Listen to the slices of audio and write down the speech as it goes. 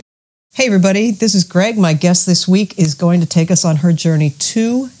Hey everybody, this is Greg. My guest this week is going to take us on her journey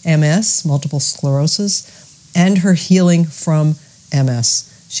to MS, multiple sclerosis, and her healing from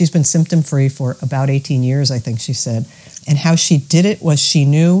MS. She's been symptom-free for about 18 years, I think she said. And how she did it was she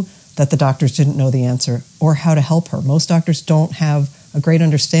knew that the doctors didn't know the answer or how to help her. Most doctors don't have a great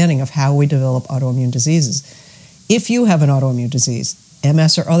understanding of how we develop autoimmune diseases. If you have an autoimmune disease,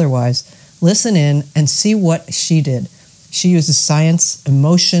 MS or otherwise, listen in and see what she did. She uses science,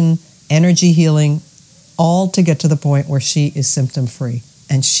 emotion, energy healing, all to get to the point where she is symptom-free.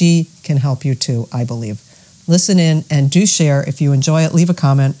 And she can help you too, I believe. Listen in and do share. If you enjoy it, leave a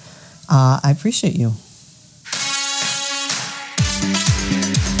comment. I appreciate you.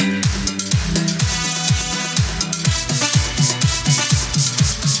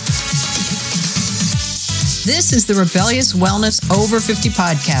 This is the Rebellious Wellness Over 50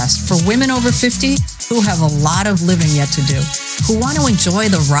 podcast for women over 50 who have a lot of living yet to do, who want to enjoy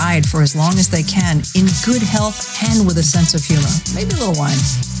the ride for as long as they can in good health and with a sense of humor, maybe a little wine.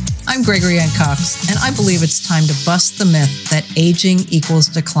 I'm Gregory Ann Cox, and I believe it's time to bust the myth that aging equals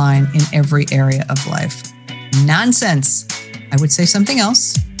decline in every area of life. Nonsense. I would say something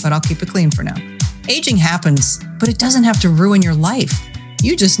else, but I'll keep it clean for now. Aging happens, but it doesn't have to ruin your life.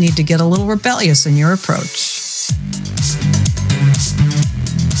 You just need to get a little rebellious in your approach.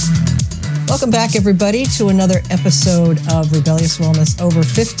 Welcome back, everybody, to another episode of Rebellious Wellness Over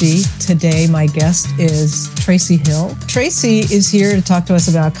 50. Today, my guest is Tracy Hill. Tracy is here to talk to us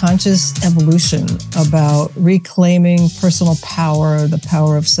about conscious evolution, about reclaiming personal power, the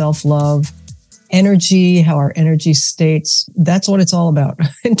power of self-love, energy, how our energy states. That's what it's all about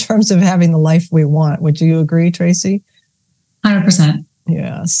in terms of having the life we want. Would you agree, Tracy? 100%.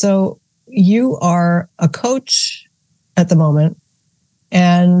 Yeah. So you are a coach at the moment,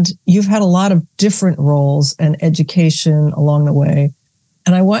 and you've had a lot of different roles and education along the way.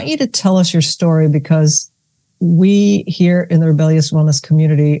 And I want you to tell us your story because we here in the Rebellious Wellness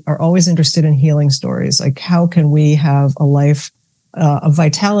community are always interested in healing stories. Like, how can we have a life of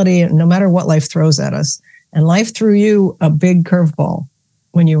vitality no matter what life throws at us? And life threw you a big curveball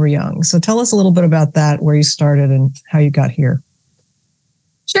when you were young. So tell us a little bit about that, where you started and how you got here.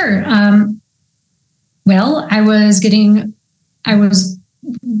 Sure. Well, I was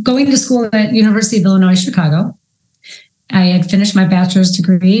going to school at University of Illinois, Chicago. I had finished my bachelor's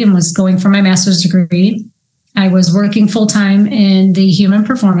degree and was going for my master's degree. I was working full-time in the human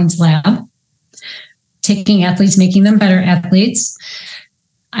performance lab, taking athletes, making them better athletes.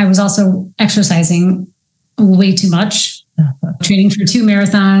 I was also exercising way too much, training for 2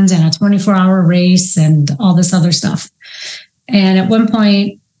 marathons and a 24-hour race and all this other stuff. And at one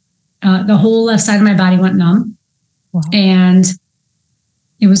point, the whole left side of my body went numb. Wow. And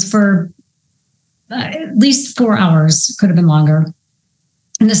it was for at least 4 hours, could have been longer.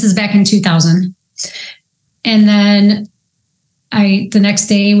 And this is back in 2000. And then the next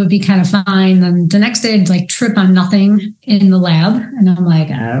day would be kind of fine. Then the next day I'd like trip on nothing in the lab. And I'm like,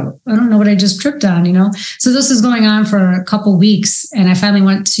 I don't know what I just tripped on, you know? So this was going on for a couple weeks. And I finally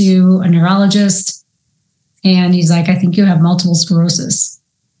went to a neurologist, and he's like, I think you have multiple sclerosis.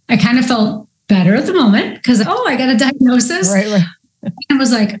 I kind of felt better at the moment because, I got a diagnosis. Right. I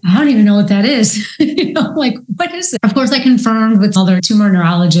was like, I don't even know what that is. Like, what is it? Of course, I confirmed with other tumor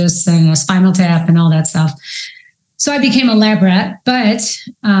neurologists and a spinal tap and all that stuff. So I became a lab rat, but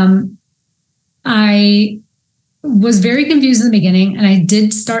I was very confused in the beginning, and I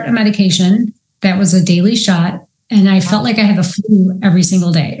did start a medication that was a daily shot, and I felt like I had the flu every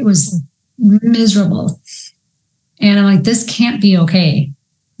single day. It was miserable. And I'm like, this can't be okay.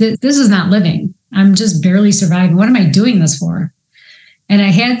 This is not living. I'm just barely surviving. What am I doing this for? And I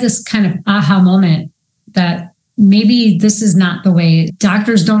had this kind of aha moment that maybe this is not the way.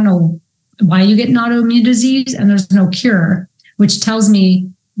 Doctors don't know why you get an autoimmune disease, and there's no cure, which tells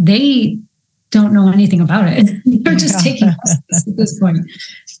me they don't know anything about it. They're just taking us at this point.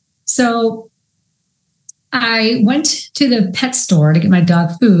 So I went to the pet store to get my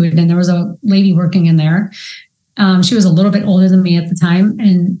dog food, and there was a lady working in there. She was a little bit older than me at the time,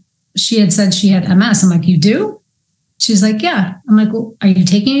 and she had said she had MS. I'm like, you do? She's like, yeah. I'm like, well, are you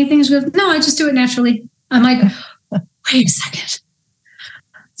taking anything? She goes, no, I just do it naturally. I'm like, wait a second.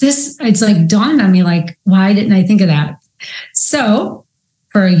 It's like dawned on me, like, why didn't I think of that? So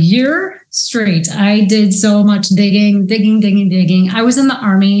for a year straight, I did so much digging. I was in the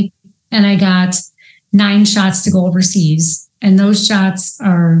Army, and I got 9 shots to go overseas. And those shots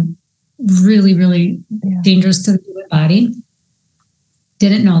are really, really dangerous to the human body.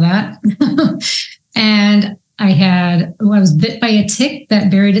 Didn't know that. And I was bit by a tick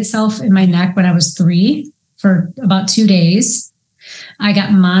that buried itself in my neck when I was 3 for about 2 days. I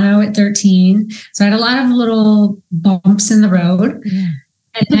got mono at 13. So I had a lot of little bumps in the road. Yeah.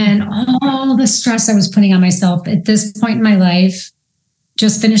 And then all the stress I was putting on myself at this point in my life,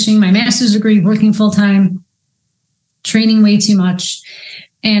 just finishing my master's degree, working full time, training way too much.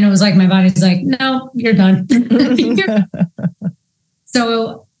 And it was like, my body's like, no, you're done.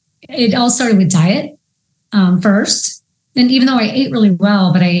 So it all started with diet first. And even though I ate really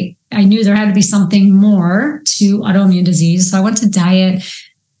well, but I knew there had to be something more to autoimmune disease. So I went to diet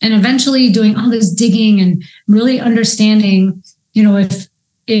and eventually doing all this digging and really understanding,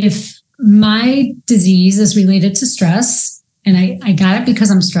 if my disease is related to stress and I got it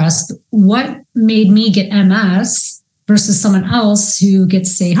because I'm stressed, what made me get MS versus someone else who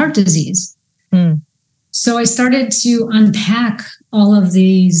gets, say, heart disease? So I started to unpack all of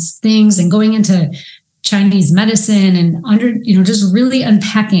these things and going into Chinese medicine and just really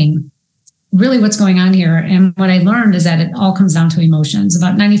unpacking really what's going on here. And what I learned is that it all comes down to emotions.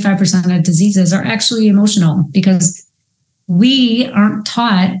 About 95% of diseases are actually emotional because we aren't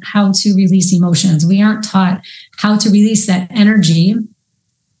taught how to release emotions. We aren't taught how to release that energy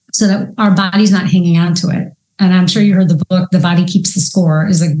so that our body's not hanging on to it. And I'm sure you heard the book, The Body Keeps the Score,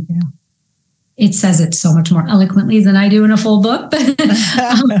 it says it so much more eloquently than I do in a full book. But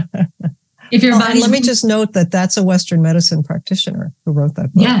if your body, let me just note that that's a Western medicine practitioner who wrote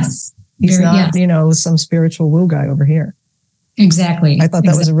that book. Yes. He's not, some spiritual woo guy over here. Exactly. I thought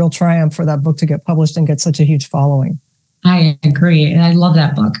that was a real triumph for that book to get published and get such a huge following. I agree. I love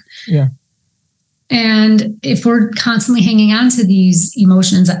that book. Yeah. And if we're constantly hanging on to these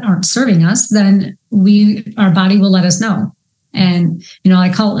emotions that aren't serving us, then our body will let us know. And,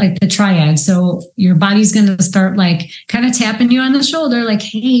 I call it like the triad. So your body's going to start like kind of tapping you on the shoulder, like,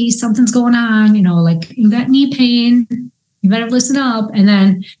 hey, something's going on, like you got knee pain, you better listen up. And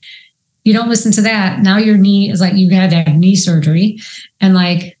then you don't listen to that. Now your knee is like, you had to have knee surgery. And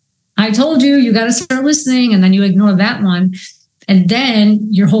like, I told you, you got to start listening. And then you ignore that one. And then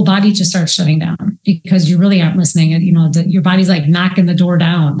your whole body just starts shutting down because you really aren't listening. And, your body's like knocking the door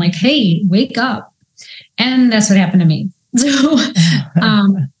down, like, hey, wake up. And that's what happened to me. So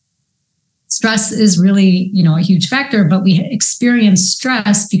stress is really, a huge factor, but we experience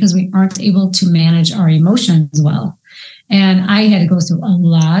stress because we aren't able to manage our emotions well. And I had to go through a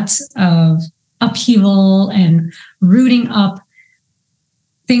lot of upheaval and rooting up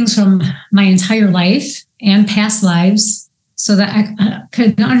things from my entire life and past lives so that I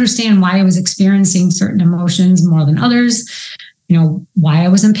could understand why I was experiencing certain emotions more than others, why I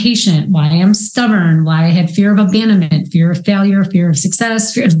was impatient, why I'm stubborn, why I had fear of abandonment, fear of failure, fear of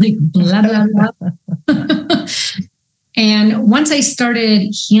success, fear of like blah, blah, blah. And once I started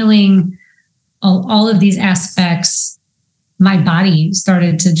healing all of these aspects, my body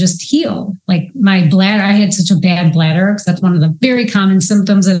started to just heal. Like my bladder, I had such a bad bladder because that's one of the very common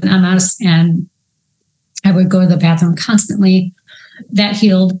symptoms of MS. And I would go to the bathroom constantly. That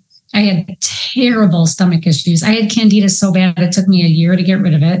healed. I had terrible stomach issues. I had candida so bad, it took me a year to get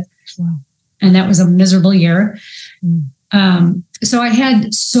rid of it. Wow. And that was a miserable year. So I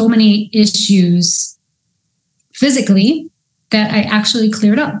had so many issues physically that I actually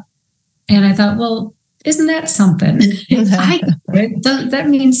cleared up. And I thought, well, isn't that something? If I can do it, that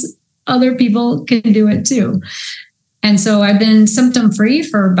means other people can do it too. And so I've been symptom-free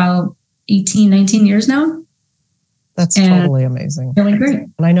for about 18, 19 years now. That's totally amazing. Really great.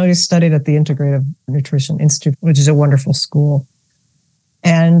 And I know you studied at the Integrative Nutrition Institute, which is a wonderful school.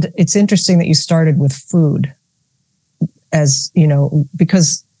 And it's interesting that you started with food as,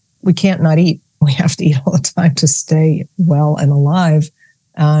 because we can't not eat. We have to eat all the time to stay well and alive.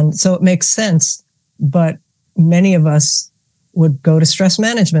 And so it makes sense. But many of us would go to stress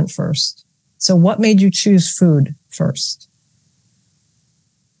management first. So what made you choose food first?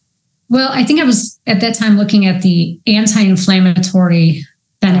 Well, I think I was at that time looking at the anti-inflammatory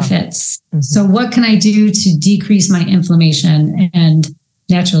benefits. Mm-hmm. So what can I do to decrease my inflammation? And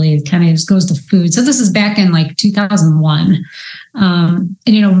naturally, it kind of just goes to food. So this is back in like 2001.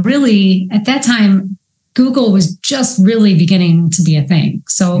 And, really at that time, Google was just really beginning to be a thing.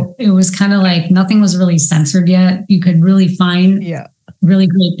 So it was kind of like nothing was really censored yet. You could really find really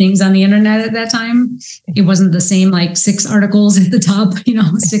great things on the internet at that time. It wasn't the same like 6 articles at the top,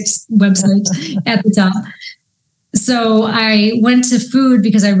 6 websites at the top. So I went to food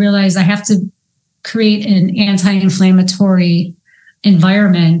because I realized I have to create an anti-inflammatory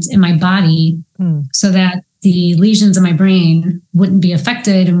environment in my body so that the lesions in my brain wouldn't be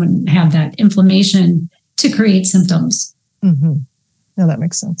affected and wouldn't have that inflammation to create symptoms. Mm-hmm. No, that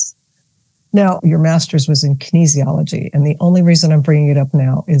makes sense. Now, your master's was in kinesiology, and the only reason I'm bringing it up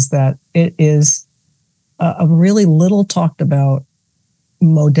now is that it is a really little talked about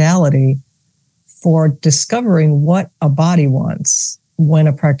modality for discovering what a body wants when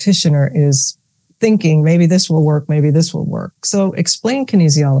a practitioner is thinking, maybe this will work, maybe this will work. So explain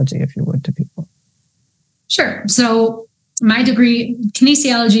kinesiology, if you would, to people. Sure. So my degree,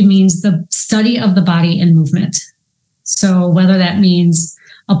 kinesiology, means the study of the body and movement. So whether that means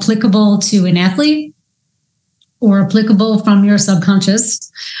applicable to an athlete or applicable from your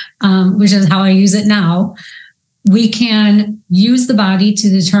subconscious, which is how I use it now, we can use the body to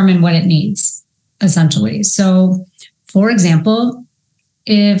determine what it needs, essentially. So, for example,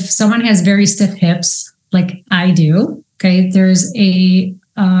 if someone has very stiff hips, like I do, okay, there's a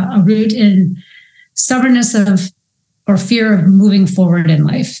root in stubbornness of or fear of moving forward in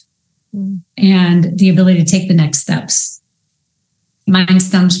life and the ability to take the next steps. Mine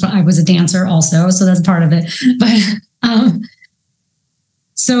stems from, I was a dancer also, so that's part of it. But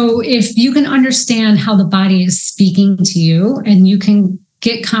so if you can understand how the body is speaking to you and you can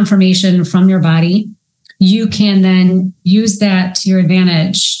get confirmation from your body, you can then use that to your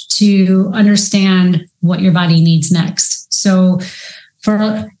advantage to understand what your body needs next. So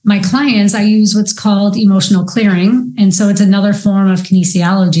for my clients, I use what's called emotional clearing. And so it's another form of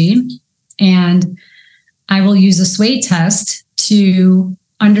kinesiology. And I will use a sway test to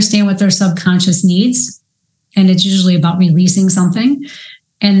understand what their subconscious needs. And it's usually about releasing something.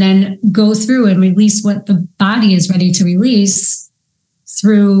 And then go through and release what the body is ready to release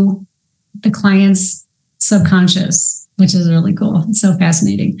through the client's subconscious, which is really cool. It's so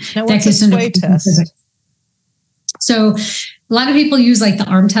fascinating. Now, what's a sway test? So a lot of people use like the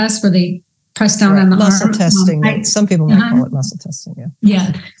arm test where they press down on the muscle arm. testing. Some people might call it muscle testing.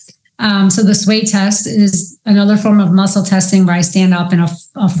 Yeah. So the sway test is another form of muscle testing where I stand up and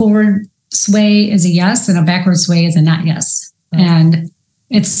a forward sway is a yes and a backward sway is a not yes. Okay. And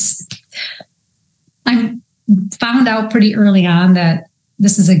I found out pretty early on that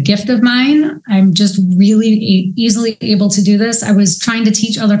this is a gift of mine. I'm just really easily able to do this. I was trying to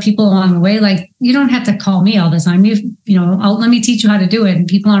teach other people along the way, like, you don't have to call me all the time. Let me teach you how to do it. And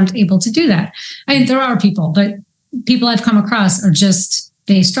people aren't able to do that. I mean, there are people, but people I've come across are just,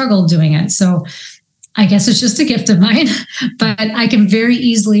 they struggle doing it. So I guess it's just a gift of mine, but I can very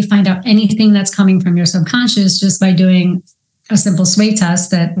easily find out anything that's coming from your subconscious just by doing a simple sway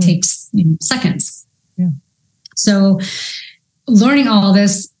test that takes seconds. Yeah. So learning all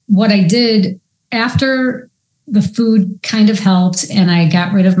this, what I did after the food kind of helped and I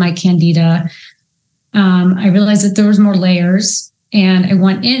got rid of my candida, I realized that there was more layers and I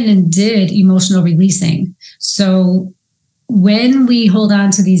went in and did emotional releasing. So when we hold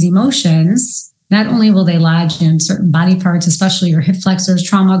on to these emotions, not only will they lodge in certain body parts, especially your hip flexors,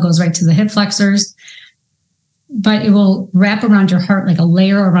 trauma goes right to the hip flexors, but it will wrap around your heart like a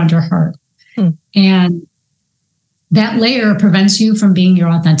layer around your heart. And that layer prevents you from being your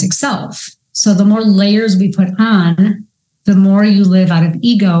authentic self. So the more layers we put on, the more you live out of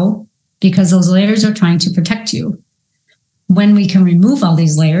ego because those layers are trying to protect you. When we can remove all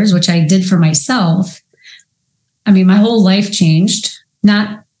these layers, which I did for myself, I mean, my whole life changed,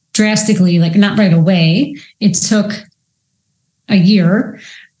 not drastically, like not right away. It took a year,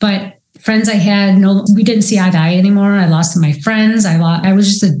 but friends I had, we didn't see eye to eye anymore. I lost my friends. I was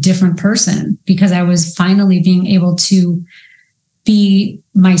just a different person because I was finally being able to be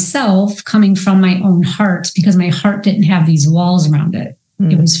myself coming from my own heart because my heart didn't have these walls around it.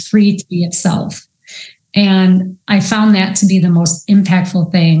 It was free to be itself. And I found that to be the most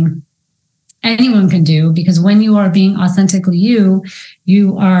impactful thing anyone can do because when you are being authentically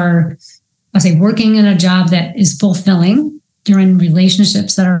you are, I'll say, working in a job that is fulfilling. You're in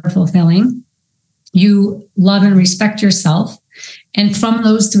relationships that are fulfilling. You love and respect yourself. And from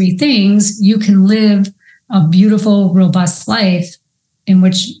those three things, you can live a beautiful, robust life in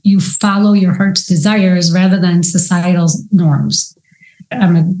which you follow your heart's desires rather than societal norms.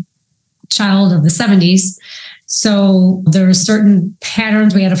 I'm a child of the 70s. So there are certain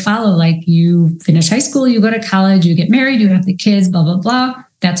patterns we had to follow, like you finish high school, you go to college, you get married, you have the kids, blah, blah, blah.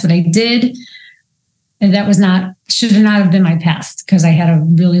 That's what I did. And that should not have been my path because I had a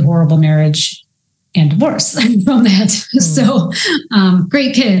really horrible marriage and divorce from that. So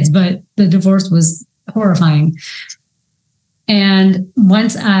great kids, but the divorce was horrifying. And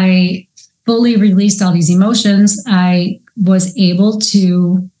once I fully released all these emotions, I was able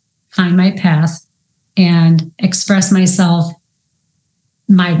to find my path and express myself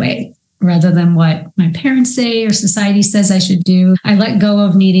my way rather than what my parents say or society says I should do. I let go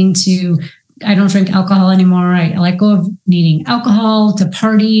of needing to I don't drink alcohol anymore. I let go of needing alcohol to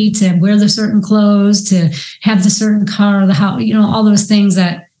party, to wear the certain clothes, to have the certain car, the house, all those things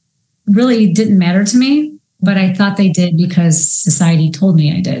that really didn't matter to me. but I thought they did because society told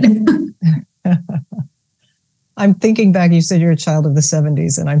me I did. I'm thinking back, you said you're a child of the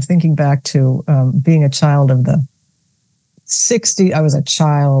 70s, and I'm thinking back to being a child of the 60s. I was a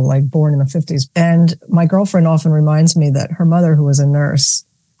child, like born in the 50s. And my girlfriend often reminds me that her mother, who was a nurse,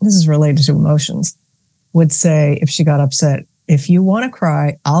 this is related to emotions, would say, if she got upset, if you want to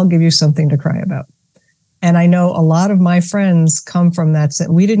cry, I'll give you something to cry about. And I know a lot of my friends come from that.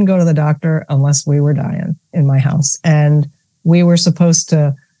 We didn't go to the doctor unless we were dying in my house. And we were supposed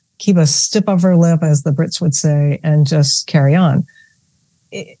to keep a stiff upper lip, as the Brits would say, and just carry on.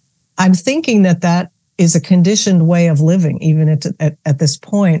 I'm thinking that is a conditioned way of living, even at this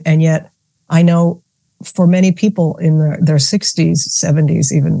point. And yet I know for many people in their 60s,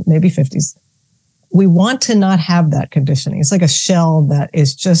 70s, even maybe 50s, we want to not have that conditioning. It's like a shell that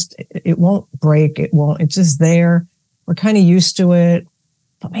is just, it won't break. It's just there. We're kind of used to it,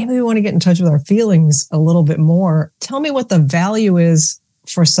 but maybe we want to get in touch with our feelings a little bit more. Tell me what the value is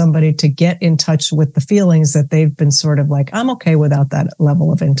for somebody to get in touch with the feelings that they've been sort of like, I'm okay without that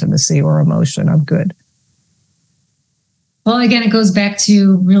level of intimacy or emotion. I'm good. Well, again, it goes back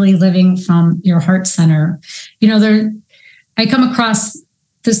to really living from your heart center. I come across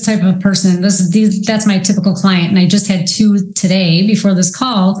this type of person. That's my typical client. And I just had two today before this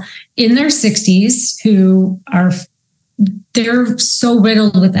call in their 60s who they're so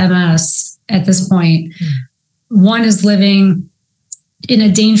riddled with MS at this point. One is living in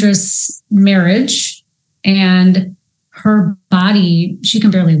a dangerous marriage, and her body, she can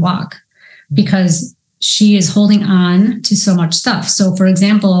barely walk because she is holding on to so much stuff. So for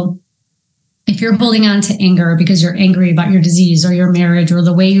example, if you're holding on to anger because you're angry about your disease or your marriage or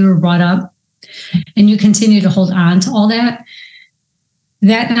the way you were brought up, and you continue to hold on to all that,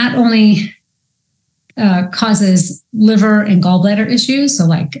 that not only causes liver and gallbladder issues, so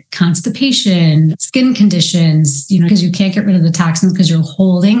like constipation, skin conditions, because you can't get rid of the toxins because you're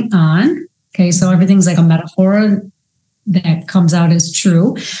holding on. Okay, so everything's like a metaphor that comes out as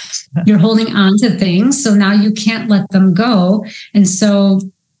true. You're holding on to things, so now you can't let them go. And so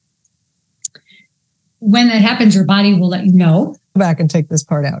when that happens, your body will let you know. Go back and take this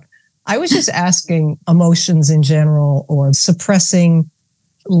part out. I was just asking emotions in general or suppressing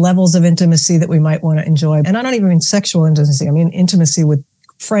levels of intimacy that we might want to enjoy. And I don't even mean sexual intimacy. I mean intimacy with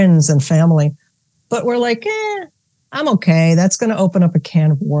friends and family. But we're like, I'm okay. That's going to open up a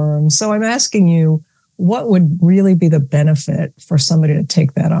can of worms. So I'm asking you, what would really be the benefit for somebody to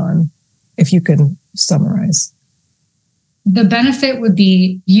take that on, if you can summarize? The benefit would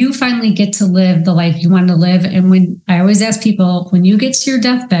be you finally get to live the life you want to live. And when I always ask people, when you get to your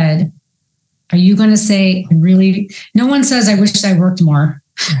deathbed, are you going to say, no one says, I wish I worked more.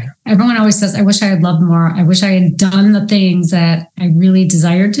 Right. Everyone always says, I wish I had loved more. I wish I had done the things that I really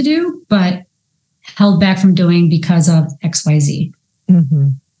desired to do, but held back from doing because of XYZ. Mm-hmm.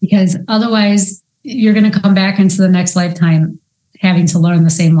 Because otherwise you're going to come back into the next lifetime having to learn the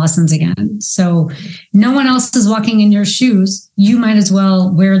same lessons again. So no one else is walking in your shoes. You might as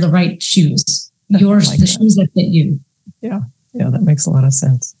well wear the right shoes. Shoes that fit you. Yeah, that makes a lot of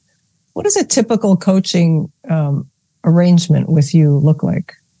sense. What does a typical coaching arrangement with you look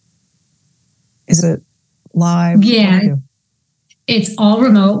like? Is it live? Yeah, it's all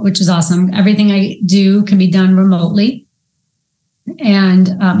remote, which is awesome. Everything I do can be done remotely.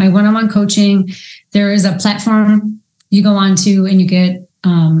 And my one-on-one coaching, there is a platform you go on to, and you get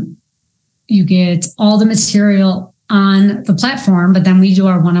all the material on the platform, but then we do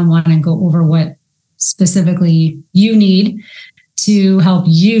our one-on-one and go over what specifically you need to help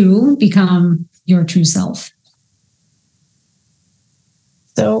you become your true self.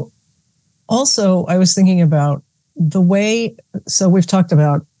 So also I was thinking about so we've talked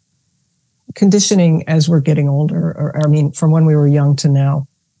about conditioning as we're getting older, or from when we were young to now.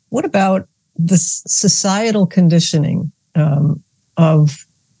 What about the societal conditioning of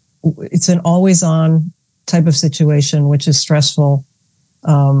it's an always on type of situation, which is stressful.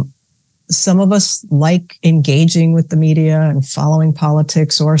 Some of us like engaging with the media and following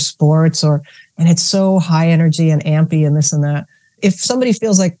politics or sports, and it's so high energy and ampy and this and that. If somebody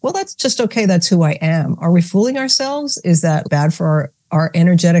feels like, well, that's just okay, that's who I am, are we fooling ourselves? Is that bad for our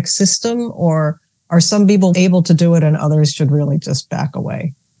energetic system, or are some people able to do it and others should really just back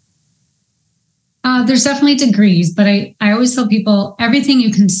away? There's definitely degrees, but I always tell people everything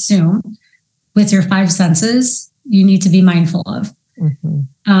you consume with your five senses, you need to be mindful of.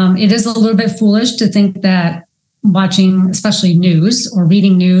 Mm-hmm. It is a little bit foolish to think that watching, especially news or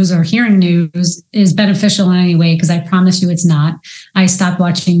reading news or hearing news, is beneficial in any way, because I promise you it's not. I stopped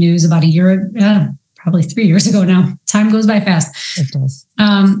watching news about probably 3 years ago now. Time goes by fast. It does.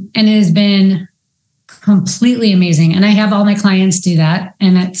 And it has been Completely amazing. And I have all my clients do that.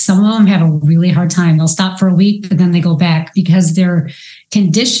 And some of them have a really hard time. They'll stop for a week, but then they go back because they're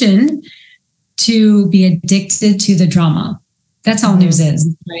conditioned to be addicted to the drama. That's all news is,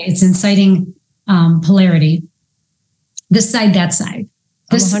 right? It's inciting polarity. This side, that side.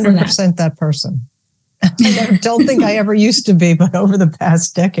 This I'm 100% that person. I don't think I ever used to be, but over the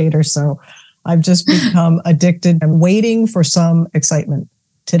past decade or so, I've just become addicted. I'm waiting for some excitement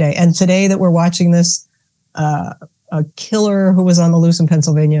today. And today that we're watching this, a killer who was on the loose in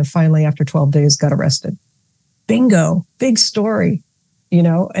Pennsylvania finally, after 12 days, got arrested. Bingo, big story,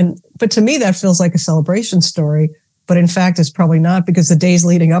 but to me, that feels like a celebration story. But in fact, it's probably not, because the days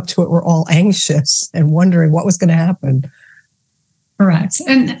leading up to it were all anxious and wondering what was going to happen. Correct.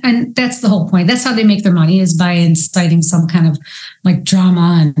 And that's the whole point. That's how they make their money, is by inciting some kind of like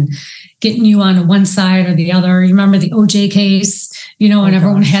drama and getting you on one side or the other. You remember the OJ case, and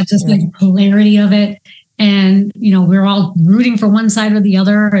everyone had this like polarity of it. And, we're all rooting for one side or the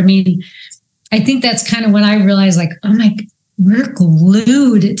other. I mean, I think that's kind of when I realized, like, oh my, we're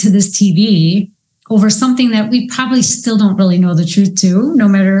glued to this TV over something that we probably still don't really know the truth to, no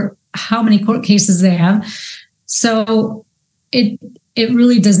matter how many court cases they have. So it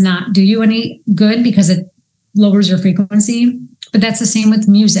really does not do you any good, because it lowers your frequency. But that's the same with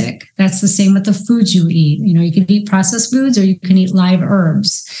music. That's the same with the foods you eat. You can eat processed foods, or you can eat live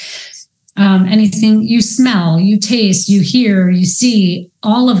herbs. Anything you smell, you taste, you hear, you see,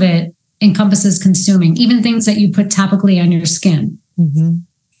 all of it encompasses consuming, even things that you put topically on your skin. Mm-hmm.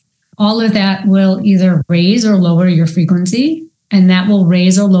 All of that will either raise or lower your frequency, and that will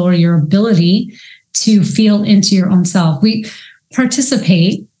raise or lower your ability to feel into your own self. We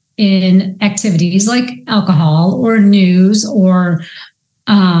participate in activities like alcohol or news or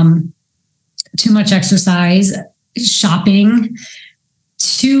too much exercise, shopping,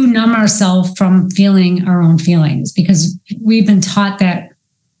 to numb ourselves from feeling our own feelings, because we've been taught that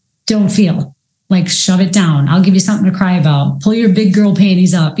don't feel, like shove it down. I'll give you something to cry about. Pull your big girl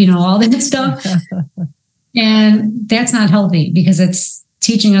panties up, all that stuff. And that's not healthy, because it's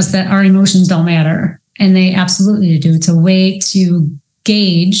teaching us that our emotions don't matter. And they absolutely do. It's a way to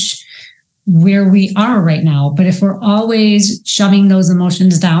gauge where we are right now. But if we're always shoving those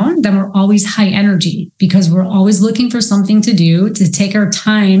emotions down, then we're always high energy, because we're always looking for something to do to take our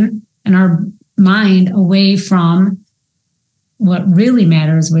time and our mind away from what really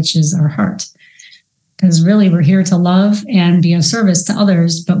matters, which is our heart. Because really, we're here to love and be of service to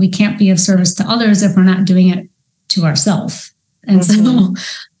others, but we can't be of service to others if we're not doing it to ourselves. And so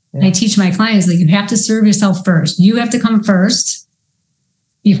I teach my clients that you have to serve yourself first. You have to come first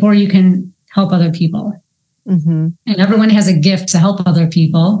before you can help other people. Mm-hmm. And everyone has a gift to help other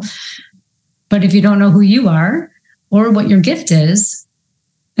people. But if you don't know who you are or what your gift is,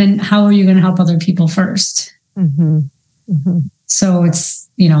 then how are you going to help other people first? Mm-hmm. Mm-hmm. So it's,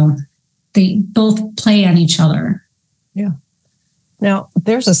 they both play on each other. Yeah. Now,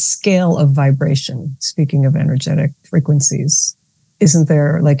 there's a scale of vibration, speaking of energetic frequencies, isn't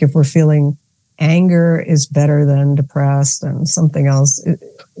there? Like, if we're feeling anger is better than depressed and something else.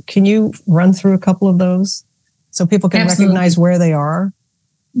 Can you run through a couple of those so people can recognize where they are?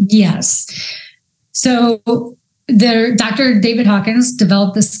 Yes. So Dr. David Hawkins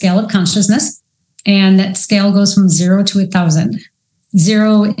developed the scale of consciousness, and that scale goes from 0 to 1,000.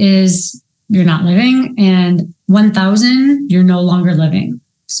 0 is you're not living, and 1,000, you're no longer living.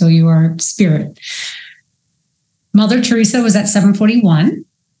 So you are spirit. Mother Teresa was at 741.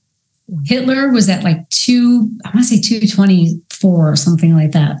 Hitler was at like 224 or something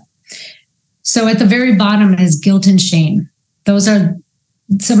like that. So at the very bottom is guilt and shame. Those are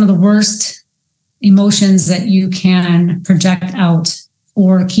some of the worst emotions that you can project out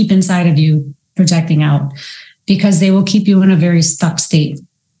or keep inside of you, projecting out, because they will keep you in a very stuck state.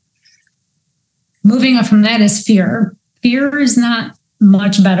 Moving up from that is fear. Fear is not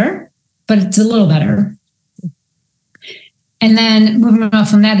much better, but it's a little better. And then moving up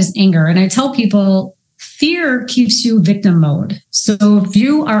from that is anger. And I tell people, fear keeps you victim mode. So if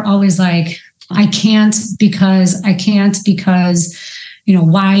you are always like, I can't because,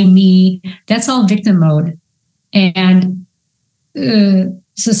 why me? That's all victim mode. And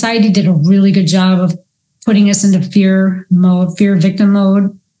society did a really good job of putting us into fear mode, fear victim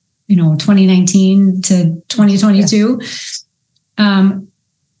mode, 2019 to 2022. Yeah.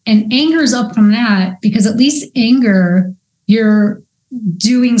 And anger is up from that, because at least anger, you're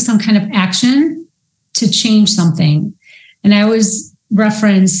doing some kind of action to change something. And I always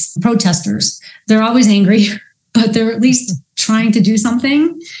reference protesters. They're always angry, but they're at least trying to do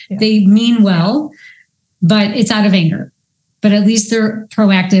something. Yeah. They mean well, but it's out of anger. But at least they're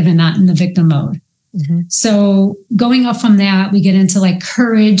proactive and not in the victim mode. Mm-hmm. So going up from that, we get into like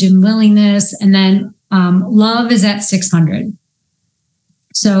courage and willingness. And then love is at 600.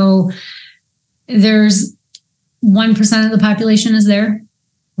 So there's 1% of the population is there.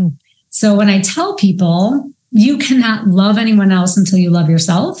 Mm. So when I tell people, you cannot love anyone else until you love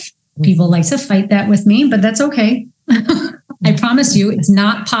yourself. People like to fight that with me, but that's okay. I promise you, it's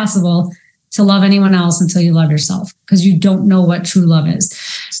not possible to love anyone else until you love yourself, because you don't know what true love is.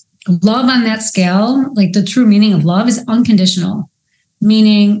 Love on that scale, like the true meaning of love, is unconditional,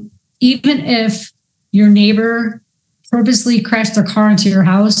 meaning even if your neighbor purposely crashed their car into your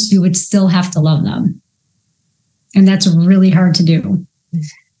house, you would still have to love them. And that's really hard to do.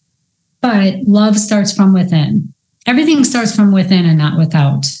 But love starts from within. Everything starts from within and not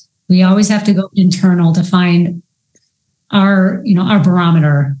without. We always have to go internal to find our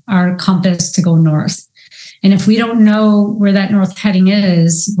barometer, our compass to go north. And if we don't know where that north heading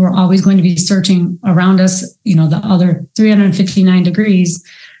is, we're always going to be searching around us, the other 359 degrees,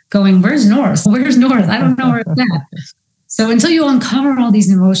 going, where's north? Where's north? I don't know where it's at. So until you uncover all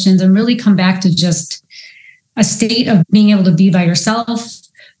these emotions and really come back to just a state of being able to be by yourself,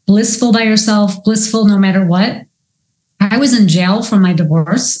 blissful by yourself, blissful no matter what. I was in jail for my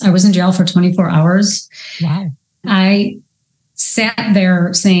divorce. I was in jail for 24 hours. Wow. I sat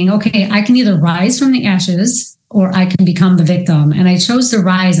there saying, okay, I can either rise from the ashes or I can become the victim. And I chose to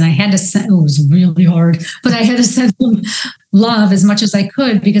rise, and I had to send, it was really hard, but I had to send them love as much as I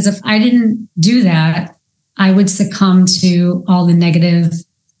could, because if I didn't do that, I would succumb to all the negative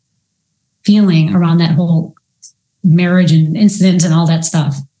feeling around that whole marriage and incident and all that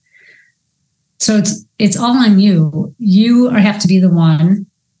stuff. So it's all on you. You have to be the one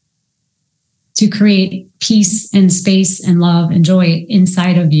to create peace and space and love and joy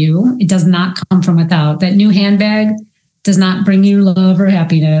inside of you. It does not come from without. That new handbag does not bring you love or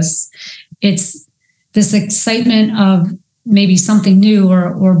happiness. It's this excitement of maybe something new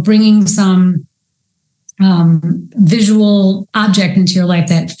or bringing some visual object into your life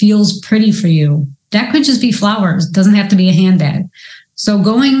that feels pretty for you. That could just be flowers. It doesn't have to be a handbag. So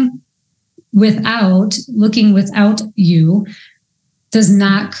going without, looking without you, does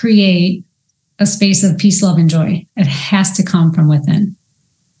not create a space of peace, love, and joy. It has to come from within.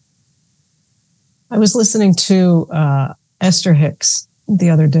 I was listening to Esther Hicks the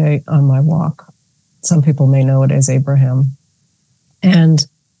other day on my walk. Some people may know it as Abraham. And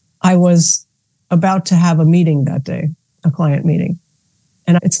I was about to have a meeting that day, a client meeting.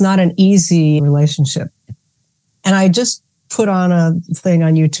 And it's not an easy relationship. And I just put on a thing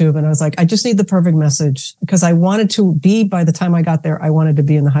on YouTube, and I was like, I just need the perfect message, because I wanted to be, by the time I got there, I wanted to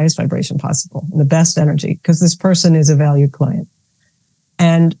be in the highest vibration possible, in the best energy, because this person is a valued client.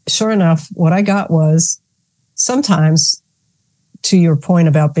 And sure enough, what I got was, sometimes, to your point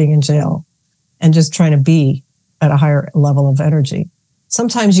about being in jail and just trying to be at a higher level of energy,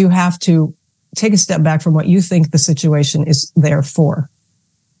 sometimes you have to take a step back from what you think the situation is there for.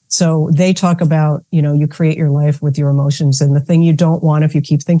 So they talk about, you create your life with your emotions, and the thing you don't want, if you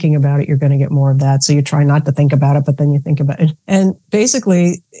keep thinking about it, you're going to get more of that. So you try not to think about it, but then you think about it. And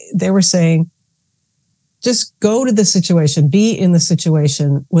basically they were saying, just go to the situation, be in the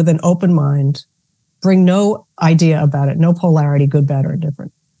situation with an open mind, bring no idea about it, no polarity, good, bad, or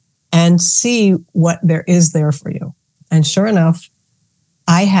different, and see what there is there for you. And sure enough,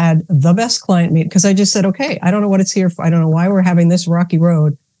 I had the best client meeting, because I just said, okay, I don't know what it's here for. I don't know why we're having this rocky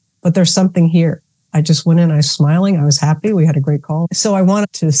road, but there's something here. I just went in, I was smiling, I was happy, we had a great call. So I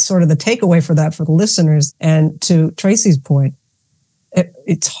wanted to sort of the takeaway for that for the listeners, and to Tracy's point,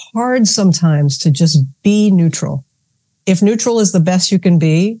 it's hard sometimes to just be neutral. If neutral is the best you can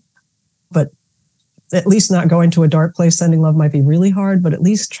be, but at least not going to a dark place, sending love might be really hard, but at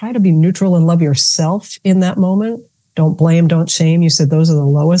least try to be neutral and love yourself in that moment. Don't blame, don't shame. You said those are the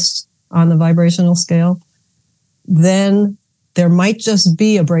lowest on the vibrational scale. Then there might just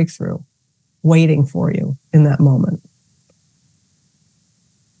be a breakthrough waiting for you in that moment.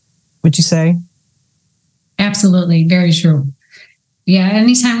 Would you say? Absolutely. Very true. Yeah.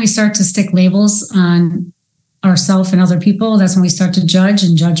 Anytime we start to stick labels on ourselves and other people, that's when we start to judge,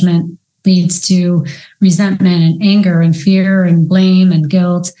 and judgment leads to resentment and anger and fear and blame and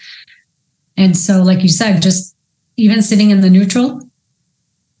guilt. And so, like you said, just even sitting in the neutral,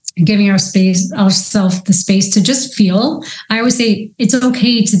 giving ourselves the space to just feel. I always say it's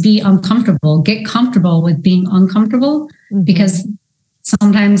okay to be uncomfortable. Get comfortable with being uncomfortable, because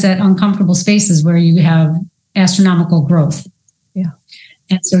sometimes that uncomfortable space is where you have astronomical growth. Yeah.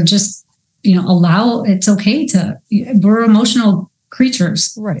 And so just, allow, it's okay we're emotional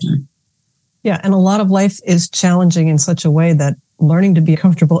creatures. Right. Yeah. And a lot of life is challenging in such a way that learning to be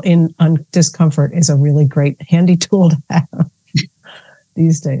comfortable in discomfort is a really great handy tool to have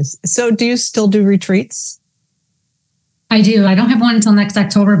these days. So do you still do retreats? I do. I don't have one until next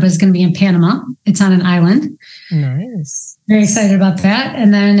October, but it's going to be in Panama. It's on an island. Nice. Very excited about that.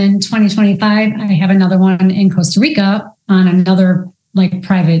 And then in 2025, I have another one in Costa Rica on another like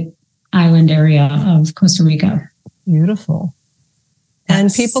private island area of Costa Rica. Beautiful.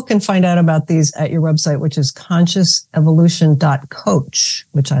 And people can find out about these at your website, which is consciousevolution.coach,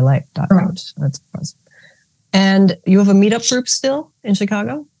 which I like. .coach. That's awesome. And you have a meetup group still in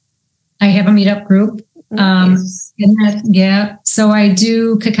Chicago? I have a meetup group. Nice. So I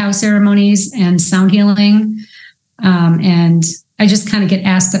do cacao ceremonies and sound healing. And I just kind of get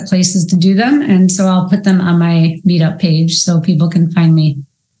asked at places to do them. And so I'll put them on my meetup page so people can find me.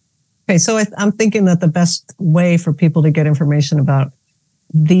 Okay. So I'm thinking that the best way for people to get information about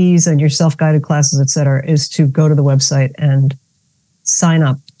these and your self-guided classes, et cetera, is to go to the website and sign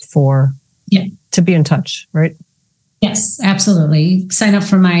up to be in touch, right? Yes, absolutely. Sign up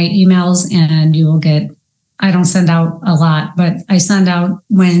for my emails and you will get, I don't send out a lot, but I send out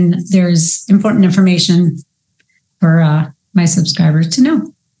when there's important information for my subscribers to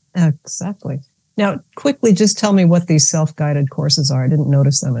know. Exactly. Now, quickly, just tell me what these self-guided courses are. I didn't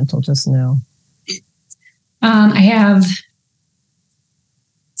notice them until just now. I have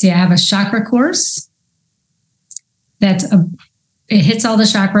a chakra course. It hits all the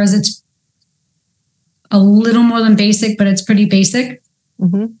chakras. It's a little more than basic, but it's pretty basic.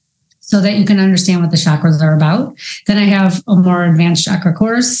 Mm-hmm. So that you can understand what the chakras are about. Then I have a more advanced chakra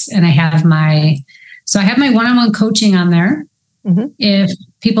course, and I have my one-on-one coaching on there. Mm-hmm. If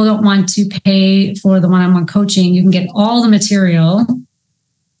people don't want to pay for the one-on-one coaching, you can get all the material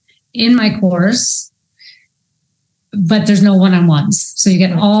in my course, but there's no one-on-ones. So you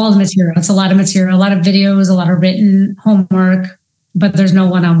get all the material. It's a lot of material, a lot of videos, a lot of written homework, but there's no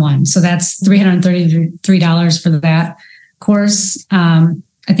one-on-one. So that's $333 for that course.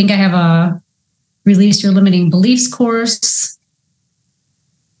 I think I have a Release Your Limiting Beliefs course.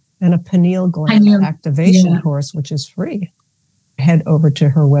 And a pineal gland activation course, which is free. Head over to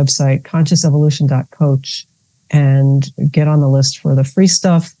her website, consciousevolution.coach, and get on the list for the free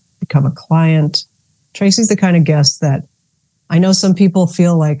stuff, become a client. Tracy's the kind of guest that I know some people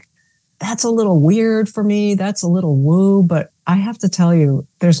feel like, that's a little weird for me, that's a little woo, but I have to tell you,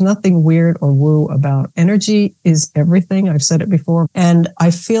 there's nothing weird or woo about. Energy is everything. I've said it before. And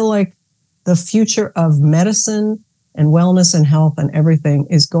I feel like the future of medicine and wellness and health and everything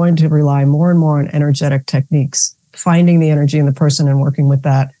is going to rely more and more on energetic techniques, finding the energy in the person and working with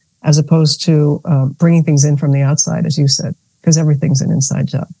that, as opposed to bringing things in from the outside, as you said, because everything's an inside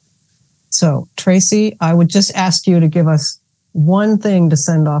job. So, Tracy, I would just ask you to give us one thing to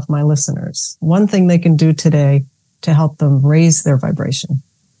send off my listeners, one thing they can do today to help them raise their vibration.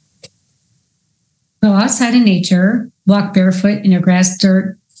 Go outside in nature, walk barefoot in your grass,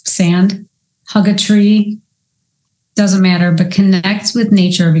 dirt, sand, hug a tree, doesn't matter, but connect with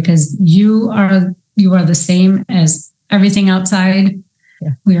nature, because you are the same as everything outside.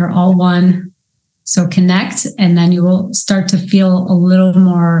 Yeah. We are all one. So connect, and then you will start to feel a little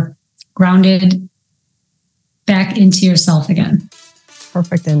more grounded back into yourself again.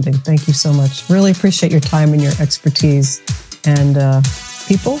 Perfect ending. Thank you so much. Really appreciate your time and your expertise. And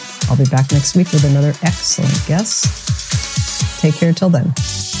people, I'll be back next week with another excellent guest. Take care till then.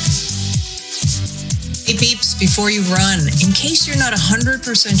 Hey peeps, before you run, in case you're not 100%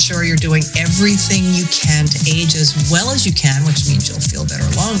 sure you're doing everything you can to age as well as you can, which means you'll feel better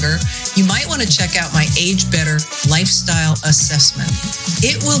longer, you might want to check out my Age Better Lifestyle Assessment.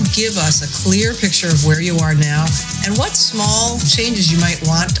 It will give us a clear picture of where you are now and what small changes you might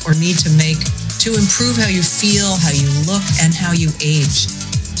want or need to make to improve how you feel, how you look, and how you age.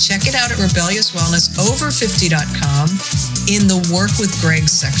 Check it out at rebelliouswellnessover50.com in the Work with Greg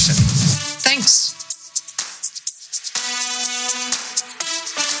section.